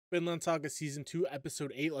Vinland Saga Season 2,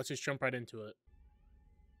 Episode 8. Let's just jump right into it.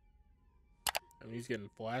 I mean, he's getting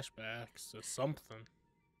flashbacks to something.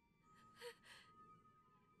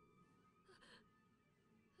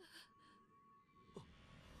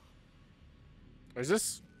 Is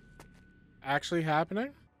this actually happening?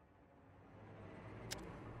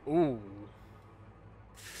 Ooh.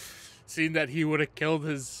 Seeing that he would have killed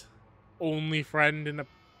his only friend in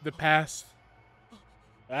the past.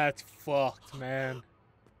 That's fucked, man.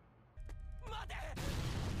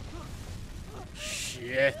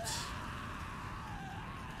 Shit.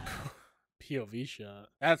 POV shot.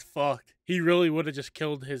 That's fucked. He really would have just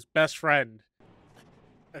killed his best friend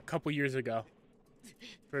a couple years ago.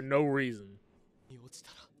 For no reason.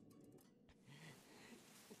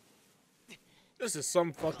 This is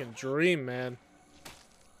some fucking dream, man.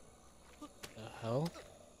 The hell?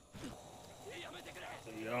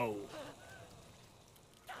 Yo.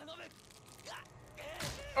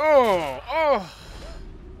 Oh!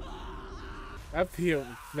 That POV,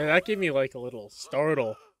 man, that gave me like a little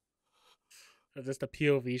startle. Just a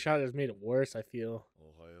POV shot just made it worse, I feel.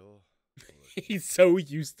 He's so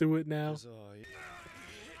used to it now.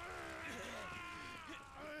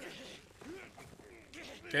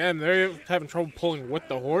 Damn, they're having trouble pulling with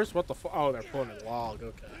the horse? What the fuck? Oh, they're pulling a log,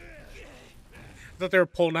 okay. I thought they were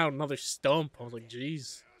pulling out another stump. I was like,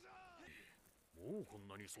 jeez.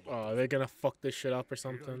 Oh, they're gonna fuck this shit up or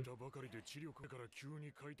something.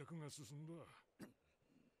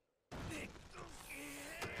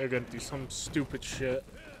 They're gonna do some stupid shit.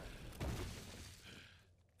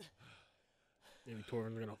 Maybe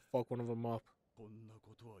Thorfinn's gonna fuck one of them up.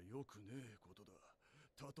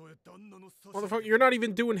 Motherfucker, you're not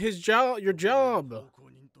even doing his job. Your job.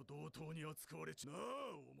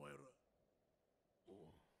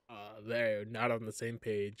 They're not on the same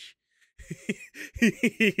page.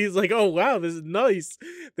 He's like, oh wow, this is nice.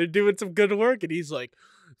 They're doing some good work, and he's like,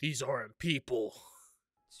 these aren't people.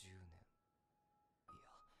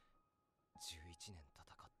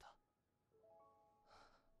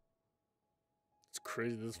 It's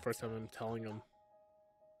crazy. This is the first time I'm telling him.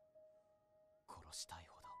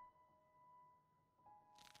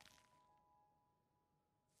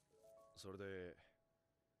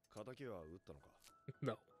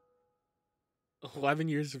 No. 11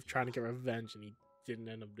 years of trying to get revenge, and he didn't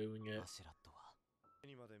end up doing it.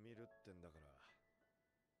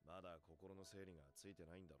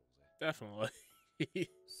 Definitely. It's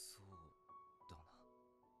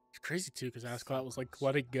crazy too, because Ascot was like,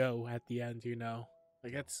 let it go at the end, you know?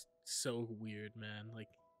 Like, that's so weird, man. Like,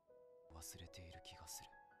 I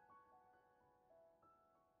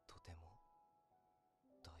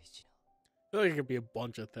feel like it could be a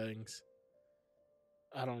bunch of things.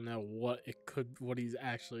 I don't know what it could, what he's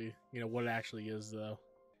actually, you know, what it actually is, though.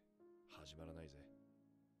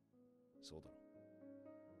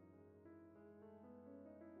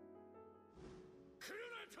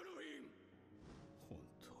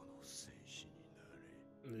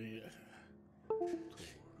 Yeah.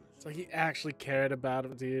 It's like he actually cared about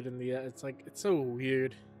him, dude, and it's like, it's so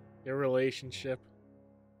weird, their relationship.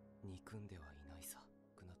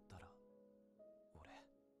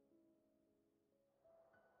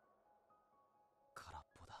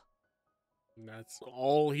 And that's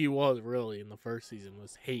all he was, really, in the first season,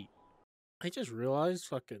 was hate. I just realized,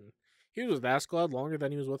 fucking, he was with Ascalad longer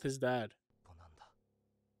than he was with his dad.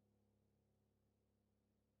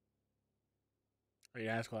 I mean,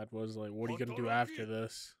 Ascalad was like, what are you gonna do after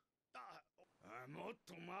this?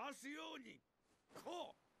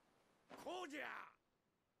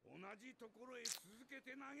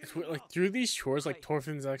 It's weird, like, through these chores, like,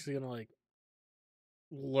 Thorfinn's actually gonna, like,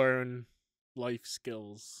 learn life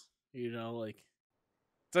skills. You know, like,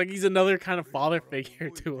 it's like he's another kind of father figure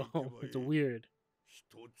to him. It's weird.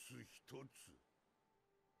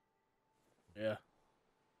 Yeah.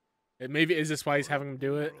 And maybe, is this why he's having him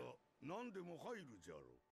do it?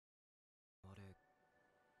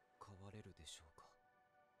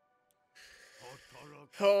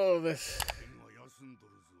 Oh,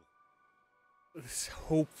 this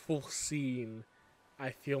hopeful scene,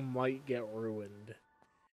 I feel, might get ruined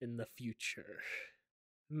in the future.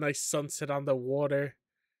 Nice sunset on the water.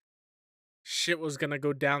 Shit was gonna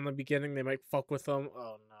go down in the beginning. They might fuck with them.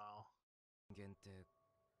 Oh no.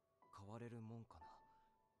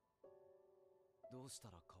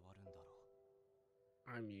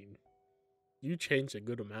 I mean, you changed a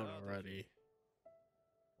good amount already.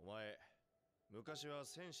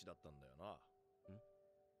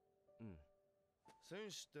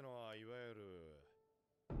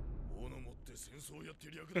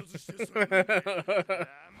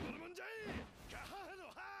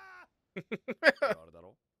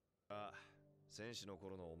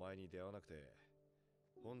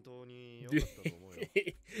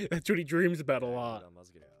 That's what he dreams about a lot.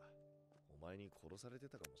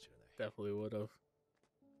 Definitely would have.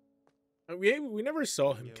 We never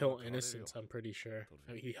saw him kill innocents, I'm pretty sure.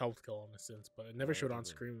 I mean, he helped kill innocents, but it never showed on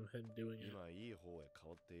screen him doing it.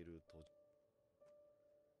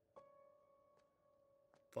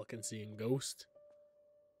 Fucking seeing Ghost.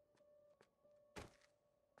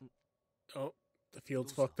 Oh, the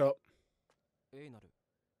field's fucked up.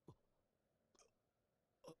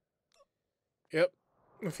 Yep,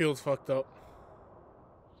 the field's fucked up.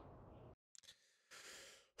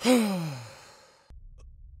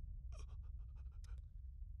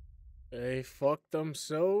 They fucked them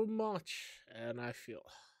so much, and I feel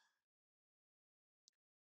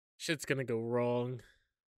shit's gonna go wrong.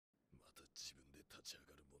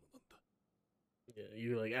 Yeah,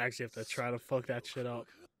 you like actually have to try to fuck that shit up.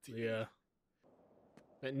 Yeah.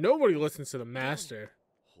 And nobody listens to the master.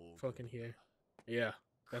 Fucking here. Yeah,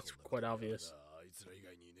 that's quite obvious.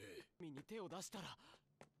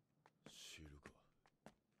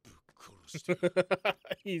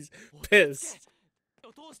 He's pissed.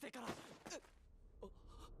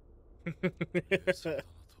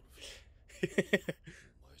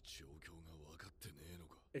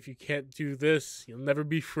 If you can't do this, you'll never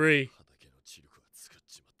be free.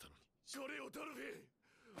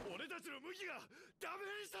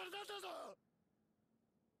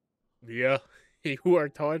 Yeah, he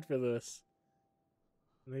worked hard for this.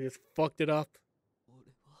 And they just fucked it up.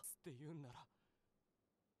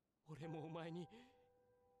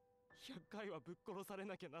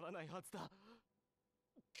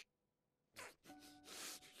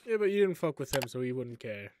 Yeah, but you didn't fuck with him, so he wouldn't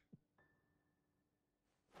care.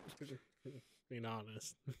 Being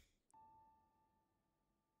honest.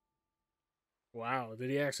 Wow, did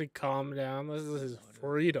he actually calm down? This is his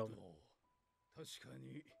freedom.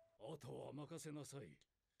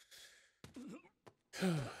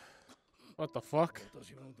 What the fuck?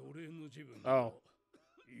 Oh.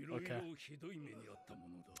 Okay.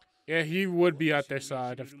 Yeah, he would be at their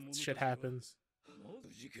side if shit happens.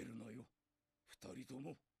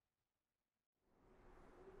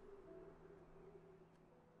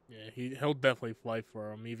 Yeah, he'll definitely fight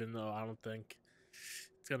for him, even though I don't think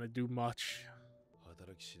it's gonna do much.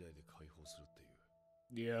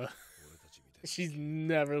 Yeah. She's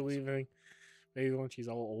never leaving. Maybe when she's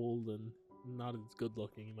all old and not as good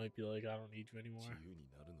looking, he might be like, I don't need you anymore.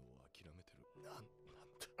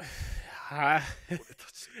 I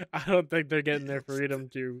don't think they're getting their freedom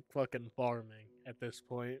through fucking farming at this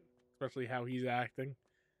point, especially how he's acting.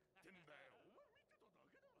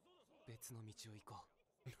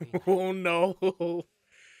 Oh no.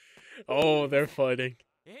 Oh, they're fighting.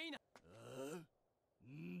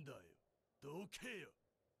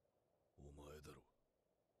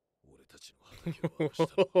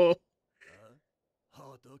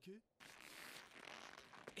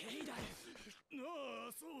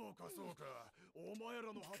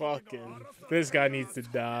 Fucking, this guy needs to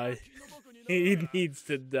die. He needs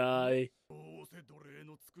to die.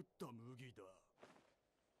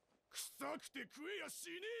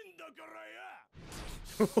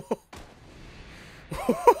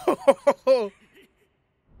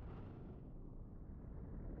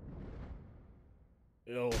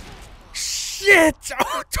 Yo. Shit!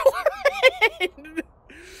 Oh, Thorfinn!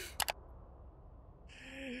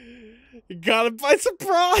 Got him by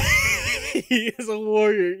surprise! He is a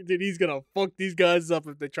warrior. Dude, he's gonna fuck these guys up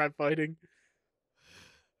if they try fighting.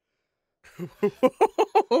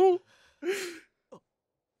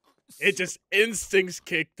 It just instincts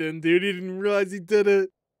kicked in, dude. He didn't realize he did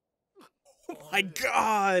it. Oh my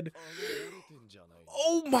god!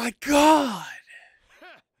 Oh my god!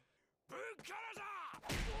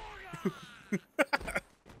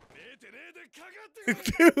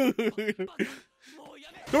 Dude!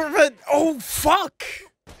 Thorfinn! Oh fuck!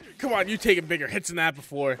 Come on, you taking bigger hits than that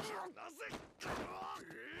before.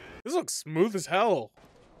 This looks smooth as hell.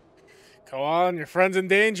 Come on, your friend's in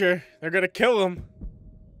danger. They're gonna kill him.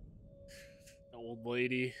 Old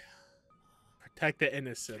lady. Protect the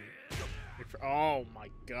innocent. Oh my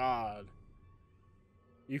god.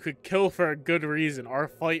 You could kill for a good reason or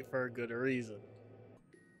fight for a good reason.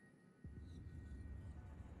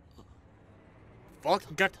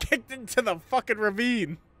 Fuck, got kicked into the fucking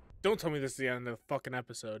ravine. Don't tell me this is the end of the fucking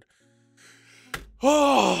episode.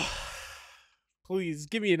 Oh, please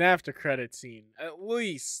give me an after credit scene at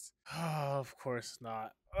least. Oh, of course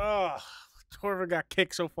not. Oh, Thorfinn got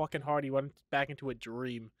kicked so fucking hard he went back into a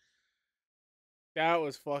dream. That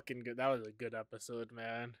was fucking good. That was a good episode,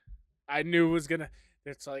 man. I knew it was gonna.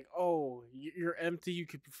 It's like, oh, you're empty. You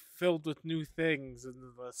could be filled with new things, and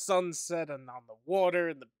the sunset, and on the water,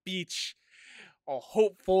 and the beach, all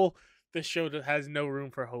hopeful. This show has no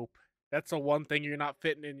room for hope. That's the one thing you're not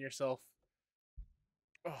fitting in yourself.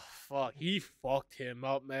 Oh fuck, he fucked him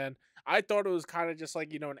up, man. I thought it was kind of just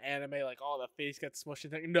like, an anime, like, oh, the face gets smushed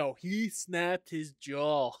in there. No, he snapped his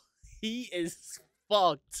jaw. He is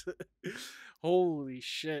fucked. Holy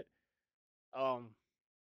shit. Um,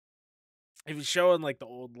 he was showing like the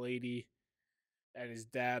old lady and his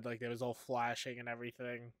dad, like, they was all flashing and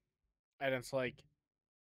everything, and it's like,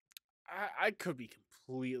 I could be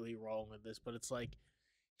completely wrong with this, but it's like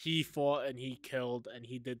he fought and he killed and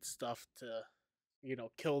he did stuff to,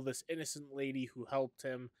 kill this innocent lady who helped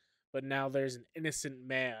him, but now there's an innocent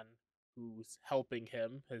man who's helping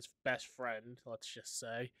him, his best friend, let's just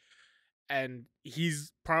say, and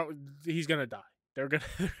he's gonna die. They're gonna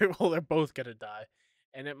well, they're both gonna die,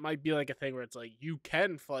 and it might be like a thing where it's like you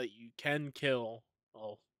can fight, you can kill.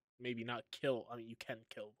 Well, maybe not kill. I mean, you can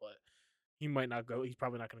kill, but he might not go. He's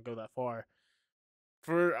probably not gonna go that far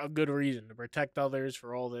for a good reason, to protect others,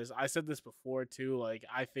 for all this. I said this before too. Like,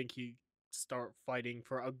 I think he start fighting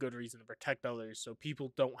for a good reason, to protect others, so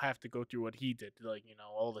people don't have to go through what he did. Like,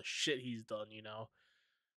 all the shit he's done.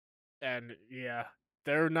 And yeah,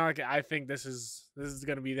 they're not. I think this is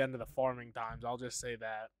gonna be the end of the farming times. I'll just say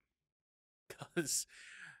that, because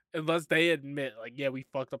unless they admit, like, yeah, we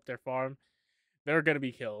fucked up their farm, they're gonna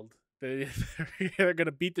be killed. They're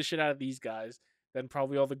gonna beat the shit out of these guys. Then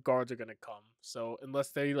probably all the guards are gonna come. So unless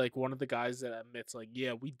they, like, one of the guys that admits, like,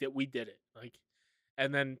 yeah, we did it, like,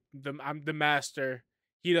 and then I'm the master.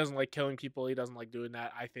 He doesn't like killing people. He doesn't like doing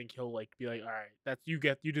that. I think he'll, like, be like, all right, that's, you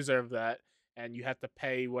deserve that, and you have to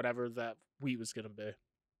pay whatever that wheat was gonna be,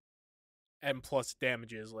 and plus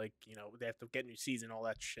damages. Like, they have to get new seeds and all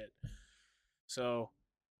that shit. So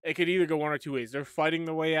it could either go one or two ways. They're fighting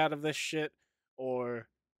the way out of this shit, or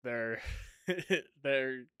they're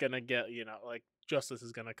they're gonna get, like, justice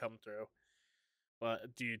is gonna come through.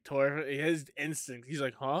 But dude, his instinct, he's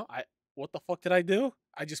like, huh? What the fuck did I do?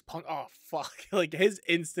 I just punched. Oh fuck! Like, his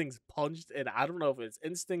instincts punched, and I don't know if it's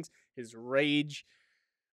instincts, his rage,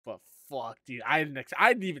 but fuck, dude, I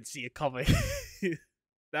didn't even see it coming.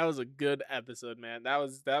 That was a good episode, man. That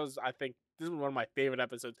was. I think this was one of my favorite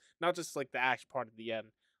episodes. Not just like the action part at the end,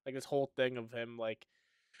 like this whole thing of him, like,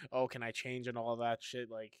 oh, can I change and all that shit?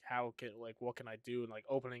 Like, what can I do? And, like,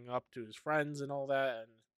 opening up to his friends and all that, and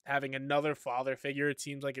having another father figure. It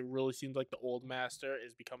really seems like the old master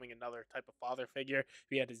is becoming another type of father figure.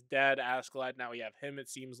 We had his dad, Askeladd. Now we have him. It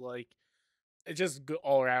seems like it's just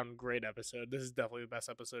all around great episode. This is definitely the best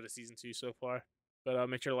episode of season 2 so far. But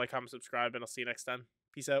make sure to like, comment, subscribe, and I'll see you next time.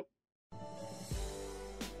 Peace out.